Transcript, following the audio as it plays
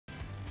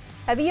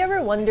Have you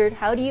ever wondered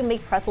how do you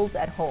make pretzels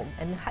at home,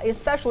 and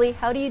especially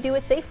how do you do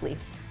it safely?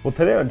 Well,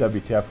 today on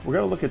WTF, we're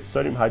going to look at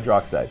sodium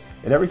hydroxide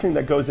and everything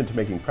that goes into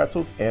making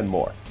pretzels and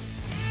more.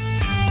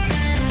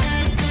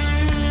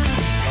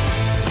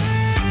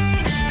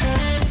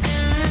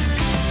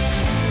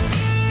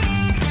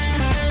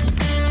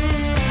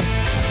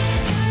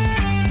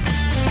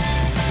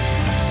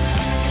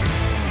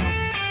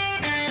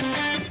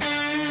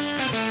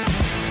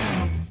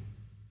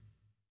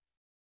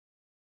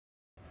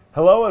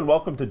 Hello and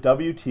welcome to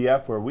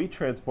WTF, where we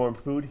transform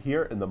food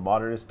here in the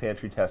Modernist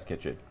Pantry Test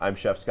Kitchen. I'm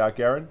Chef Scott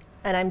Guerin.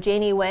 And I'm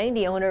Janie Wang,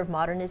 the owner of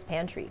Modernist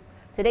Pantry.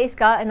 Today,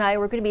 Scott and I,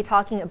 we're going to be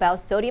talking about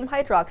sodium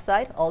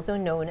hydroxide, also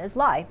known as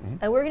lye.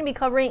 And we're going to be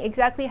covering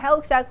how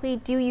exactly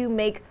do you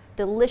make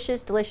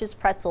delicious, delicious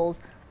pretzels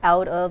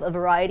out of a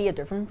variety of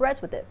different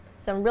breads with it.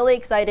 So I'm really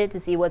excited to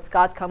see what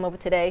Scott's come up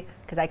with today,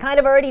 because I kind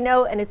of already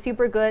know and it's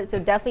super good, so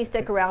definitely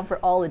stick around for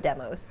all the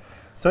demos.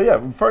 So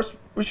yeah, first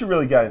we should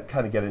really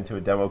kind of get into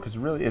a demo, because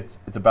really it's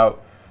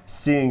about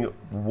seeing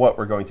what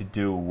we're going to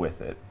do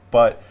with it.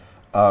 But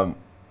a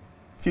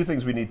few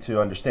things we need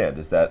to understand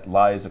is that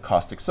lye is a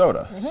caustic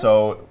soda.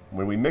 So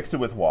when we mix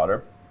it with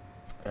water,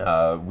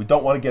 we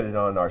don't want to get it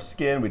on our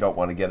skin. We don't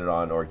want to get it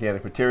on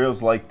organic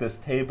materials like this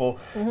table.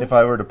 If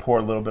I were to pour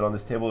a little bit on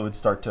this table, it would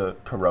start to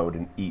corrode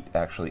and eat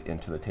actually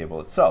into the table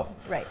itself.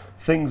 Right.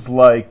 Things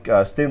like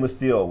stainless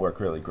steel work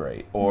really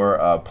great,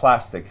 or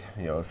plastic,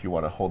 if you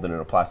want to hold it in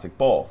a plastic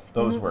bowl,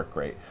 those work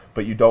great.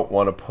 But you don't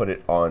want to put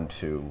it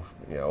onto,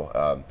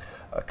 a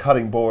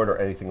cutting board or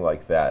anything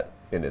like that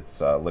in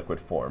its liquid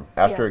form.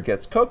 After it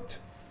gets cooked,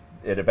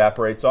 it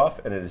evaporates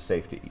off and it is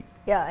safe to eat.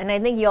 Yeah, and I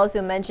think you also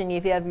mentioned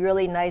if you have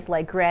really nice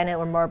like granite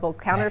or marble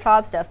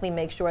countertops, definitely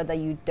make sure that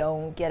you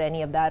don't get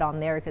any of that on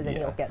there, because then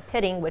you'll get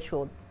pitting, which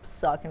will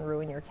suck and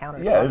ruin your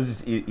countertop. Yeah, it'll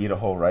just eat a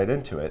hole right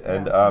into it.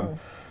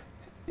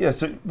 And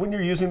so when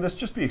you're using this,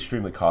 just be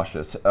extremely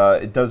cautious.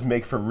 It does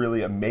make for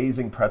really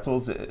amazing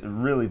pretzels.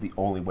 Really the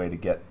only way to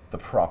get the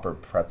proper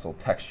pretzel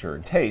texture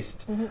and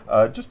taste.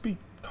 Just be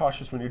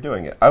cautious when you're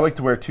doing it. I like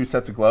to wear 2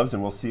 sets of gloves,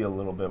 and we'll see a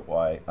little bit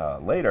why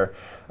later.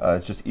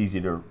 It's just easy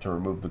to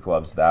remove the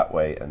gloves that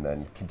way and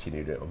then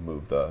continue to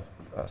move the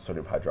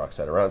sodium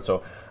hydroxide around.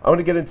 So I want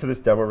to get into this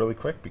demo really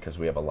quick because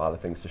we have a lot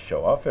of things to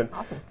show off. And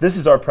this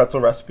is our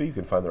pretzel recipe. You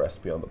can find the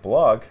recipe on the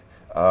blog.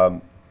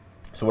 So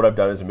what I've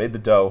done is I made the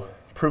dough,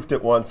 proofed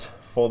it once,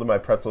 folded my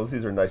pretzels.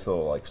 These are nice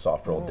little like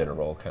soft roll, dinner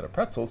roll kind of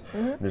pretzels.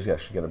 There's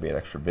actually going to be an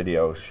extra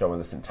video showing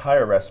this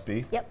entire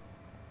recipe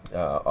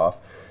off.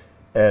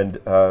 And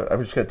I'm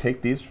just going to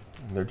take these.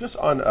 They're just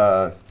on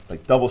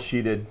like double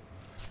sheeted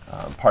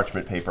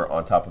parchment paper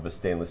on top of a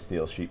stainless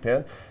steel sheet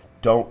pan.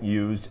 Don't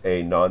use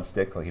a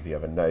non-stick. Like if you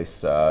have a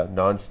nice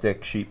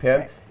non-stick sheet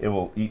pan, it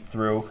will eat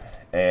through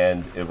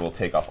and it will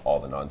take off all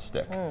the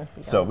non-stick.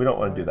 So we don't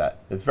want to do that.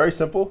 It's very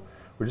simple.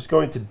 We're just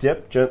going to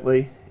dip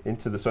gently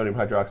into the sodium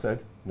hydroxide.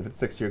 And if it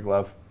sticks to your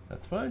glove,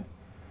 that's fine.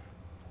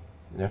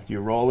 And after you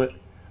roll it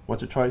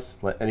once or twice,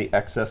 let any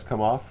excess come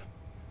off.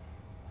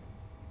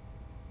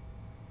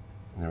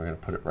 And then we're going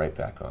to put it right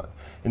back on.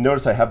 And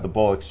notice I have the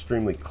bowl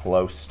extremely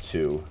close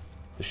to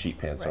the sheet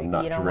pan, so I'm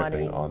not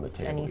dripping on the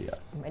table.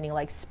 Any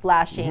like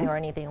splashing or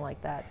anything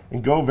like that.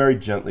 And go very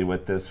gently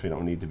with this. We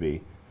don't need to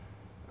be,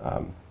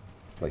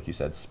 like you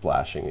said,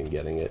 splashing and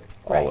getting it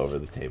all over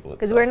the table itself.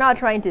 Because we're not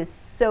trying to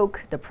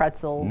soak the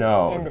pretzel.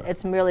 No. And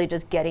it's merely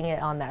just getting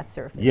it on that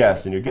surface.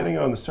 Yes, and you're getting it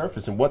on the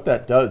surface. And what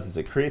that does is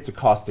it creates a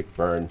caustic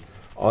burn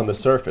on the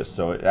surface.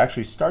 So it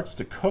actually starts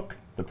to cook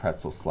the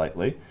pretzel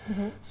slightly.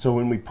 So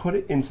when we put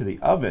it into the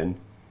oven,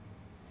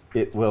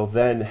 it will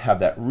then have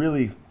that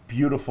really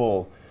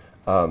beautiful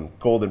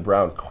golden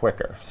brown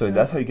quicker. So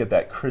that's how you get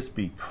that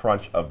crispy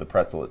crunch of the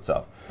pretzel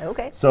itself.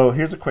 So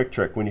here's a quick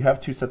trick. When you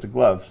have 2 sets of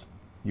gloves,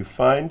 you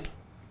find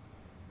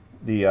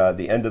the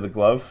end of the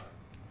glove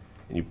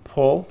and you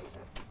pull,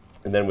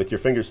 and then with your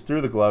fingers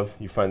through the glove,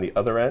 you find the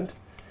other end,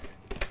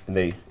 and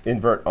they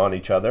invert on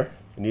each other,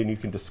 and then you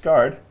can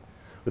discard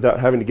without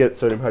having to get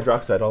sodium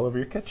hydroxide all over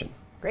your kitchen.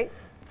 Great.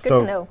 Good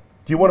to know.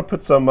 Do you want to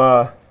put some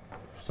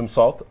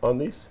salt on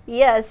these?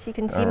 Yes, you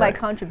can see my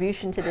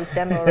contribution to this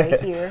demo right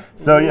here.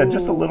 So yeah,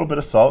 just a little bit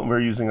of salt. We're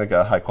using like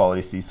a high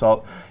quality sea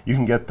salt. You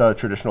can get the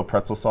traditional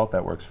pretzel salt.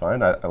 That works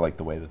fine. I like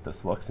the way that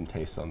this looks and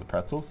tastes on the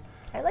pretzels.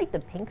 I like the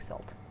pink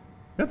salt.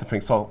 Yeah, the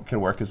pink salt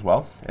can work as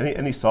well.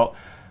 Any salt.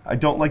 I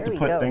don't like to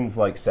put things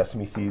like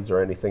sesame seeds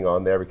or anything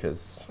on there,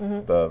 because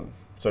the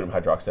sodium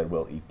hydroxide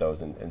will eat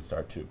those and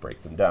start to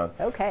break them down.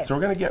 So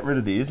we're going to get rid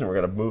of these, and we're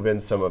going to move in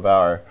some of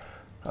our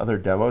other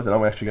demos, and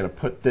I'm actually going to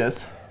put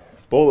this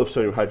bowl of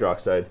sodium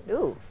hydroxide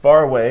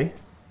far away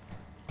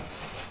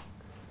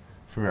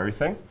from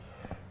everything.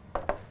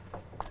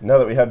 Now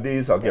that we have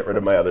these, I'll get rid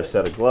of my other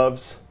set of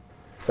gloves.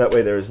 That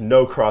way there is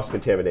no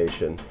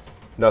cross-contamination.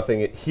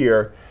 Nothing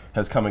here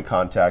has come in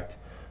contact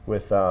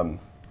with, I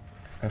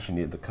actually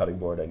need the cutting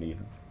board, I need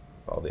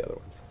all the other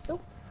ones.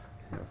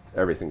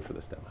 Everything for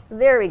this demo.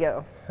 There we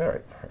go. All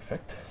right,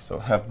 perfect. So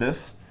have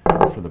this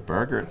for the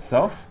burger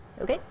itself.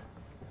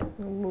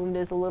 Move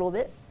this a little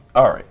bit.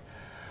 All right.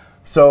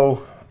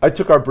 So I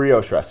took our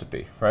brioche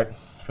recipe, right?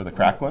 for the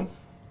crackling.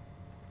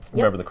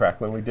 Remember the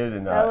crackling we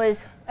did? That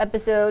was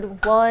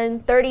episode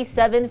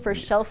 137 for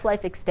shelf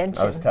life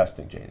extension. I was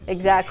testing Janie.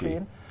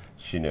 Exactly.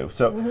 She knew.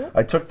 So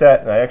I took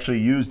that and I actually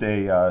used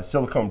a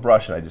silicone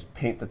brush and I just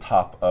paint the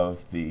top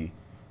of the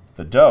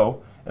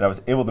dough, and I was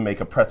able to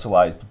make a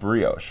pretzelized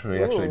brioche.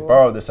 We actually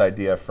borrowed this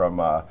idea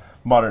from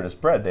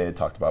Modernist bread. They had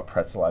talked about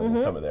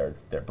pretzelizing some of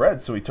their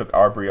bread. So we took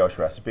our brioche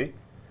recipe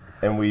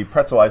and we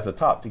pretzelized the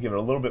top to give it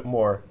a little bit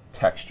more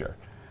texture.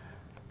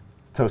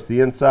 Toast the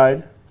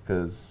inside,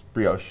 because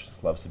brioche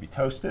loves to be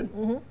toasted.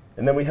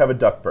 And then we have a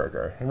duck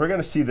burger. And we're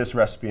going to see this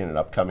recipe in an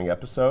upcoming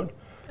episode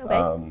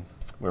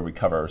where we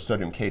cover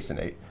sodium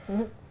caseinate.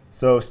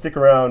 So stick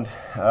around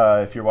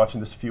if you're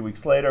watching this a few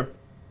weeks later.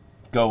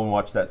 Go and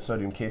watch that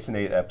sodium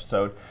caseinate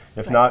episode.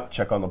 If not,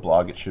 check on the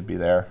blog. It should be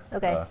there.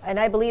 Okay, and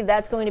I believe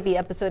that's going to be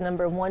episode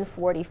number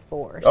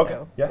 144. Okay,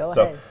 so yeah. Go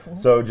ahead.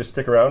 So just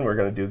stick around. We're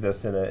going to do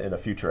this in a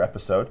future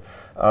episode.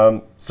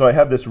 So I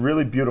have this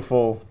really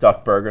beautiful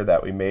duck burger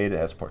that we made. It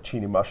has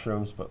porcini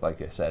mushrooms, but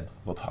like I said,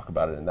 we'll talk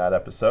about it in that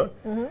episode.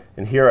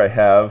 And here I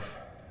have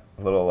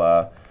a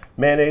little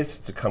mayonnaise.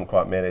 It's a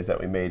kumquat mayonnaise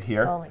that we made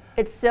here. Oh,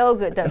 it's so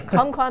good. The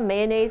kumquat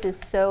mayonnaise is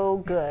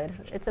so good.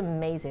 It's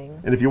amazing.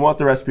 And if you want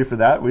the recipe for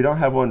that, we don't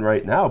have one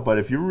right now, but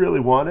if you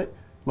really want it,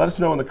 let us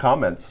know in the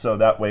comments so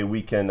that way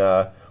we can,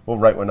 we'll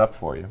write one up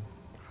for you.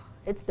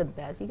 It's the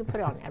best. You can put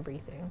it on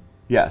everything.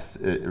 Yes,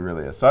 it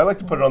really is. So I like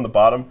to put it on the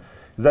bottom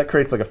because that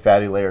creates like a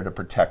fatty layer to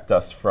protect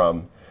us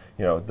from,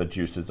 the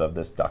juices of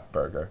this duck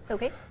burger.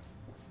 Okay.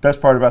 Best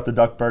part about the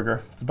duck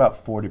burger, it's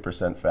about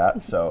 40%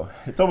 fat, so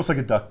it's almost like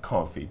a duck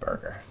confit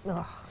burger.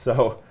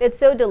 So it's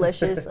so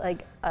delicious.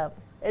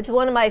 It's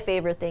one of my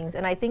favorite things,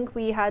 and I think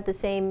we had the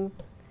same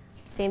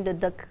the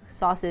duck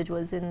sausage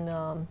was in.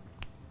 What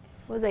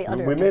was the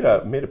other? We made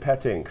a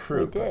pâté and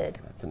croûte. We did.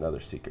 That's another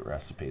secret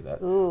recipe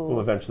that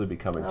will eventually be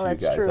coming to you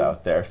guys true.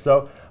 out there.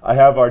 So I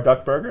have our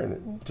duck burger,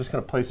 and just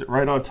gonna place it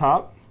right on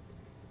top.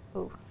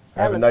 Ooh,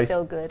 that looks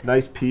so good.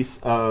 Nice piece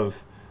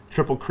of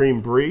triple cream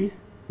brie.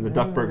 The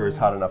duck burger is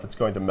hot enough, it's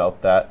going to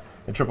melt that.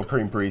 And triple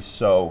cream brie is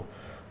so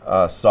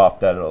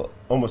soft that it'll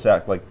almost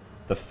act like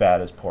the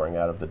fat is pouring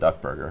out of the duck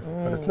burger.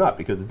 But it's not,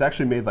 because it's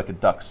actually made like a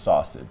duck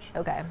sausage.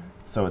 Okay.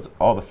 So it's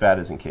all the fat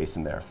is encased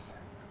in there.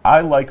 I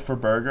like for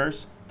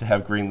burgers to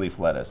have green leaf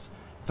lettuce.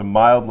 It's a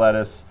mild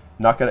lettuce,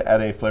 not going to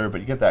add any flavor,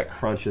 but you get that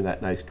crunch and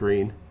that nice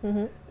green.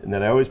 And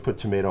then I always put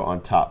tomato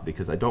on top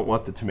because I don't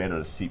want the tomato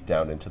to seep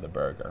down into the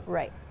burger.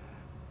 Right.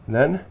 And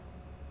then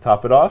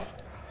top it off,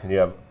 and you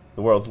have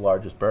the world's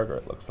largest burger,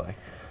 it looks like.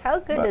 How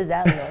good does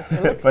that look?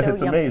 It looks but so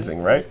it's yummy.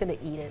 amazing, right? I'm just going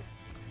to eat it.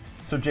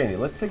 So Janie,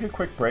 let's take a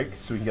quick break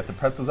so we can get the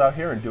pretzels out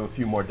here and do a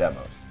few more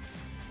demos.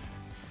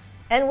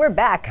 And we're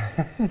back.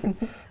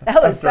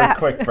 That was After fast. a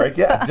quick break,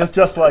 yeah,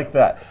 just like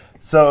that.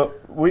 So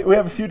we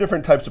have a few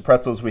different types of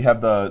pretzels. We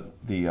have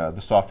the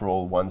soft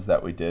roll ones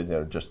that we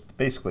did, just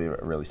basically a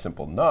really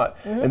simple nut.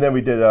 And then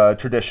we did a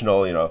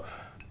traditional,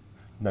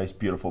 nice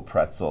beautiful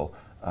pretzel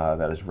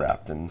that is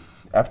wrapped. And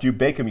after you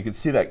bake them, you can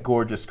see that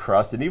gorgeous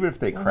crust. And even if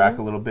they crack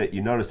a little bit,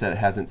 you notice that it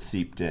hasn't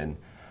seeped in.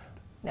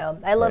 No,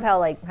 I love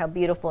how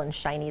beautiful and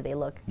shiny they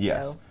look.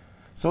 Yes.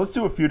 So let's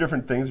do a few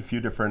different things, a few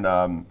different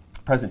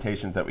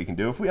presentations that we can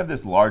do. If we have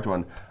this large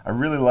one, I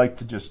really like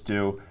to just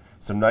do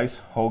some nice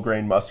whole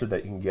grain mustard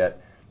that you can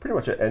get pretty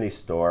much at any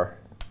store.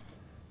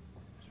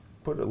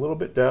 Just put it a little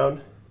bit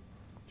down,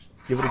 just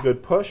give it a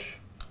good push.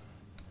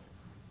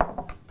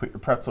 Put your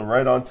pretzel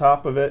right on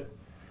top of it.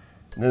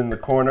 And then in the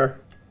corner,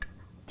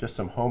 just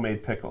some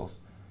homemade pickles.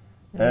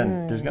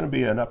 And there's going to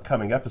be an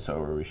upcoming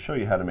episode where we show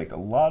you how to make a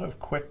lot of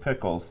quick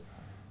pickles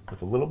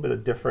with a little bit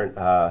of different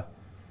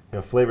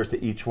flavors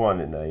to each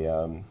one in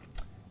an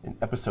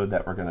episode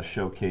that we're going to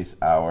showcase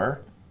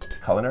our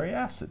culinary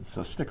acids.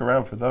 So stick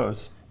around for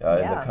those in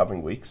the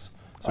coming weeks.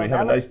 So we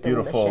have a nice,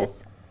 beautiful,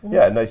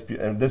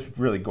 and this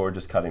really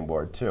gorgeous cutting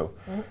board too.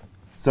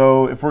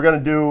 So if we're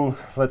going to do,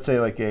 let's say,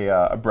 like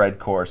a bread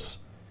course,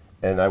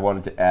 and I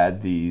wanted to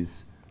add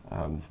these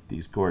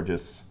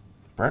gorgeous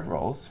bread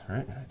rolls,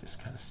 right? I just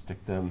kind of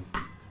stick them.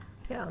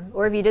 Yeah,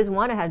 or if you just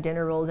want to have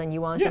dinner rolls and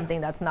you want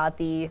something that's not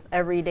the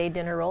everyday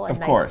dinner roll, a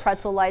nice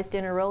pretzelized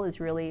dinner roll is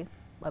really,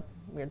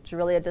 it's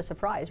really a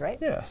surprise, right?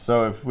 Yeah.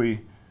 So if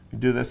we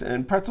do this,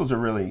 and pretzels are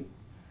really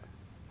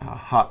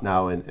hot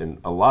now in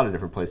a lot of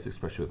different places,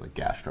 especially with like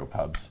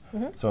gastropubs.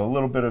 So a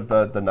little bit of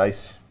the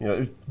nice,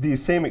 the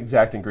same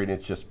exact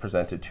ingredients, just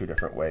presented two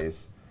different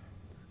ways.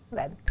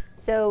 Okay.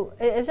 So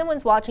if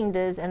someone's watching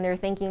this and they're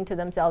thinking to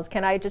themselves,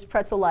 can I just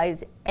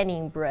pretzelize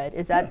any bread?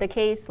 Is that the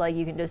case? Like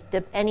you can just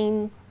dip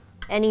any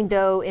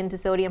dough into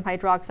sodium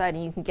hydroxide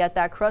and you can get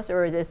that crust,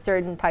 or is there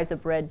certain types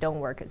of bread don't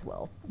work as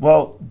well?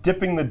 Well,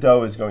 dipping the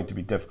dough is going to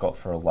be difficult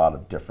for a lot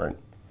of different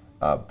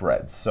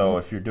breads. So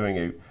if you're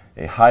doing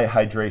a high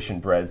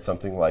hydration bread,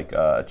 something like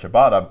a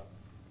ciabatta,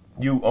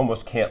 you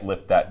almost can't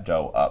lift that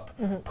dough up,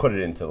 put it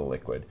into the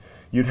liquid.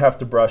 You'd have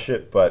to brush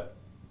it, but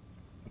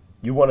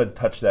you want to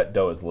touch that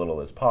dough as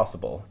little as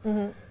possible.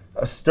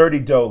 A sturdy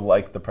dough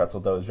like the pretzel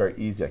dough is very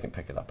easy. I can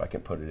pick it up. I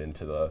can put it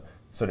into the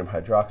sodium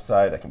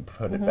hydroxide. I can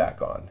put it back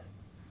on.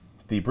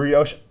 The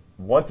brioche,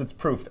 once it's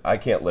proofed, I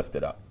can't lift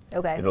it up.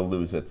 Okay. It'll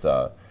lose its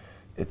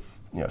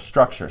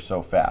structure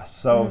so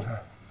fast. So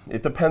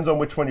it depends on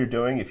which one you're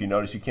doing. If you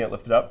notice you can't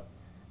lift it up,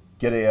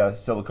 get a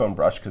silicone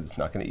brush because it's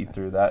not going to eat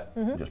through that.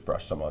 And just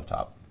brush some on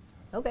top.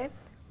 Okay.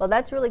 Well,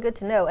 that's really good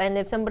to know. And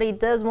if somebody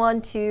does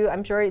want to,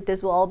 I'm sure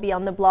this will all be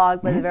on the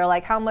blog, but they're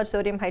like, how much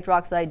sodium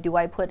hydroxide do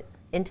I put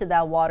into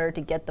that water to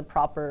get the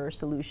proper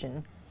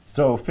solution?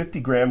 So 50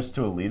 grams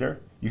to a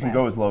liter. You can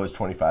go as low as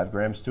 25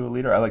 grams to a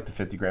liter. I like the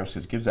 50 grams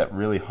because it gives that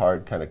really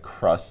hard kind of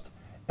crust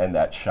and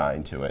that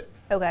shine to it.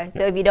 Okay,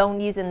 so if you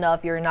don't use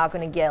enough, you're not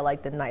going to get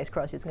like the nice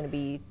crust. It's going to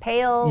be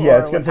pale? Yeah,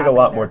 it's going to take a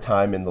lot more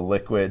time in the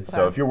liquid. Okay.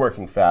 So if you're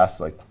working fast,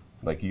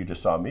 like you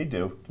just saw me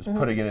do, just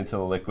putting it into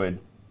the liquid,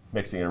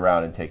 mixing it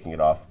around and taking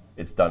it off,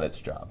 it's done its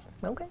job.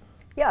 Okay.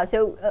 Yeah,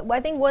 so I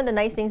think one of the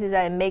nice things is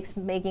that it makes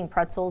making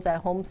pretzels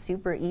at home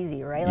super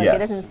easy, right? Like it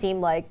doesn't seem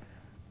like,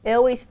 it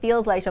always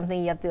feels like something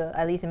you have to,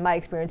 at least in my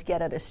experience,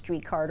 get at a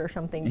street cart or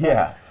something.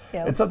 Yeah, but, you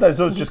know. And sometimes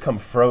those just come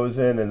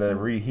frozen and then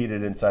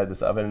reheated inside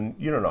this oven.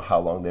 You don't know how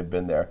long they've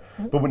been there.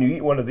 But when you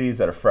eat one of these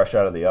that are fresh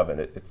out of the oven,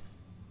 it's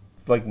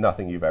like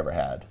nothing you've ever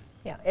had.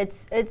 Yeah,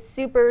 it's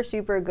super,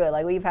 super good.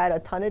 Like we've had a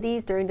ton of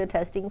these during the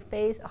testing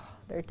phase. Oh,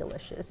 they're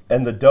delicious.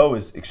 And the dough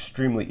is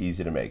extremely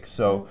easy to make.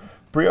 So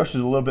brioche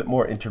is a little bit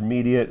more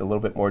intermediate, a little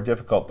bit more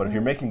difficult. But if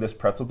you're making this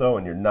pretzel dough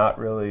and you're not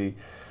really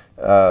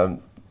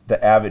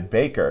the avid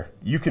baker,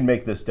 you can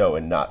make this dough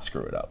and not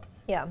screw it up.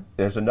 Yeah.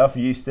 There's enough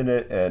yeast in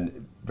it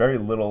and very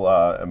little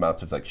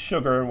amounts of like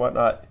sugar and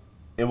whatnot.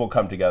 It will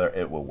come together,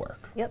 it will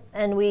work. Yep,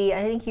 and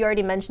I think you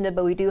already mentioned it,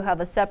 but we do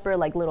have a separate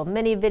like little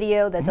mini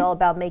video that's all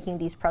about making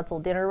these pretzel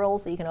dinner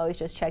rolls, so you can always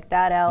just check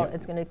that out.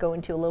 It's going to go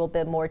into a little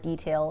bit more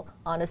detail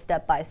on a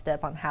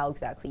step-by-step on how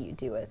exactly you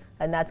do it,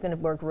 and that's going to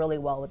work really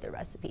well with the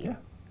recipe. Yeah.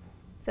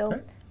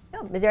 So,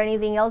 is there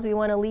anything else we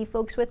want to leave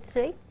folks with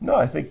today? No,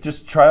 I think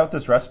just try out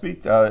this recipe,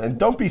 and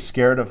don't be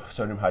scared of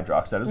sodium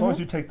hydroxide. As long as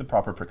you take the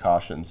proper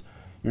precautions,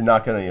 you're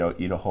not going to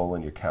eat a hole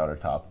in your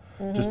countertop.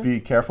 Just be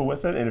careful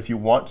with it, and if you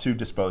want to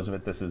dispose of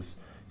it, this is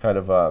kind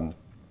of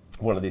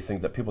one of these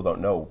things that people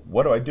don't know.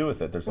 What do I do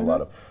with it? There's a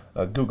lot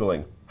of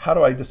Googling. How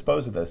do I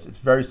dispose of this? It's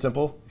very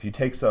simple. If you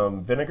take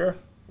some vinegar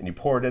and you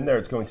pour it in there,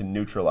 it's going to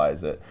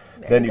neutralize it.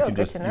 Then you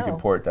can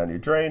pour it down your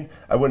drain.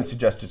 I wouldn't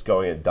suggest just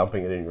going and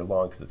dumping it in your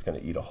lawn because it's going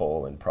to eat a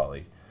hole and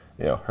probably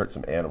hurt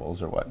some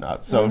animals or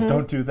whatnot. So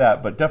don't do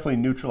that, but definitely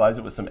neutralize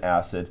it with some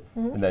acid,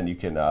 and then you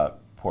can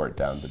pour it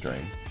down the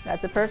drain.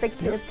 That's a perfect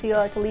tip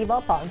to leave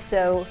up on.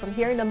 So from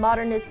here in the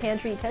Modernist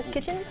Pantry Test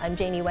Kitchen, I'm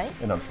Janie Wang.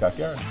 And I'm Scott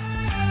Guerin.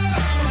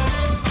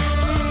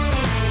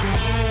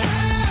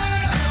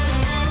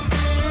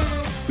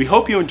 We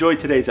hope you enjoyed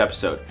today's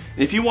episode.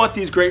 And if you want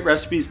these great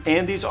recipes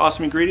and these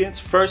awesome ingredients,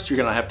 first you're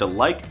going to have to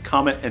like,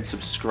 comment, and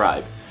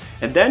subscribe.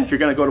 And then you're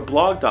going to go to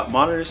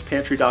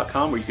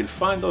blog.modernistpantry.com where you can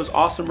find those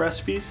awesome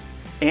recipes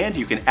and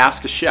you can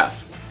ask a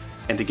chef.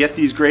 And to get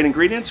these great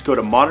ingredients, go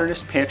to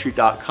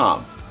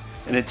modernistpantry.com.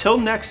 And until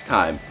next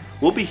time,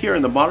 we'll be here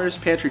in the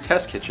Modernist Pantry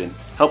Test Kitchen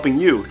helping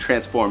you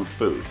transform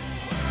food.